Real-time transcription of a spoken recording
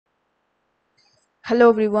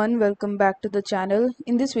Hello everyone, welcome back to the channel.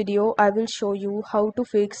 In this video, I will show you how to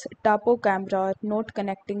fix Tapo camera not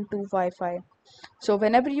connecting to Wi-Fi. So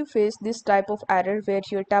whenever you face this type of error where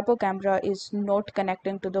your Tapo camera is not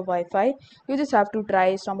connecting to the Wi-Fi, you just have to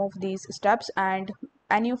try some of these steps and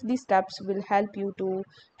any of these steps will help you to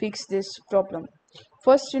fix this problem.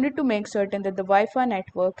 First, you need to make certain that the Wi-Fi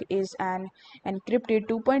network is an encrypted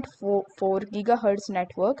 2.44 GHz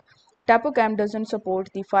network. TapoCam doesn't support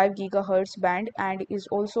the 5 GHz band and is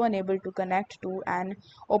also unable to connect to an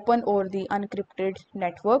open or the unencrypted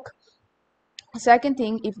network. Second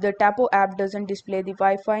thing, if the Tapo app doesn't display the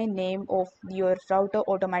Wi-Fi name of your router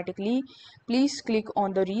automatically, please click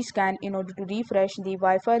on the rescan in order to refresh the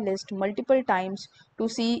Wi-Fi list multiple times to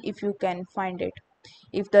see if you can find it.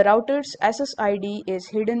 If the router's SSID is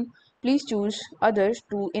hidden, please choose Others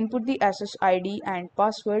to input the SSID and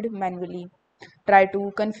password manually. Try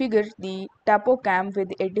to configure the TapoCam with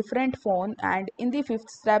a different phone, and in the fifth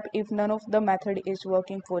step, if none of the method is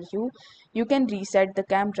working for you, you can reset the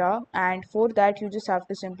camera, and for that you just have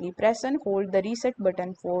to simply press and hold the reset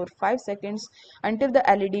button for 5 seconds until the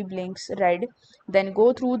LED blinks red. Then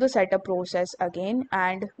go through the setup process again,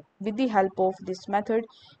 and with the help of this method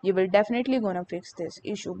you will definitely gonna fix this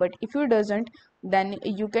issue. But if you doesn't, then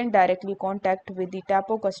you can directly contact with the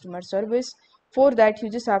Tapo customer service. For that, you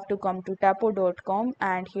just have to come to tapo.com,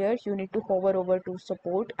 and here you need to hover over to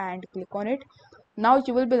support and click on it. Now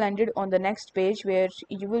you will be landed on the next page where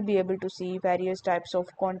you will be able to see various types of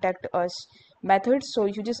contact us methods. So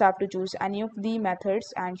you just have to choose any of the methods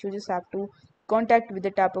and you just have to contact with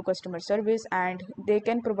the Tapo customer service, and they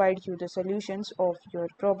can provide you the solutions of your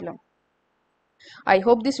problem. I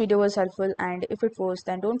hope this video was helpful, and if it was,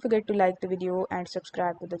 then don't forget to like the video and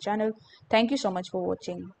subscribe to the channel. Thank you so much for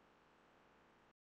watching.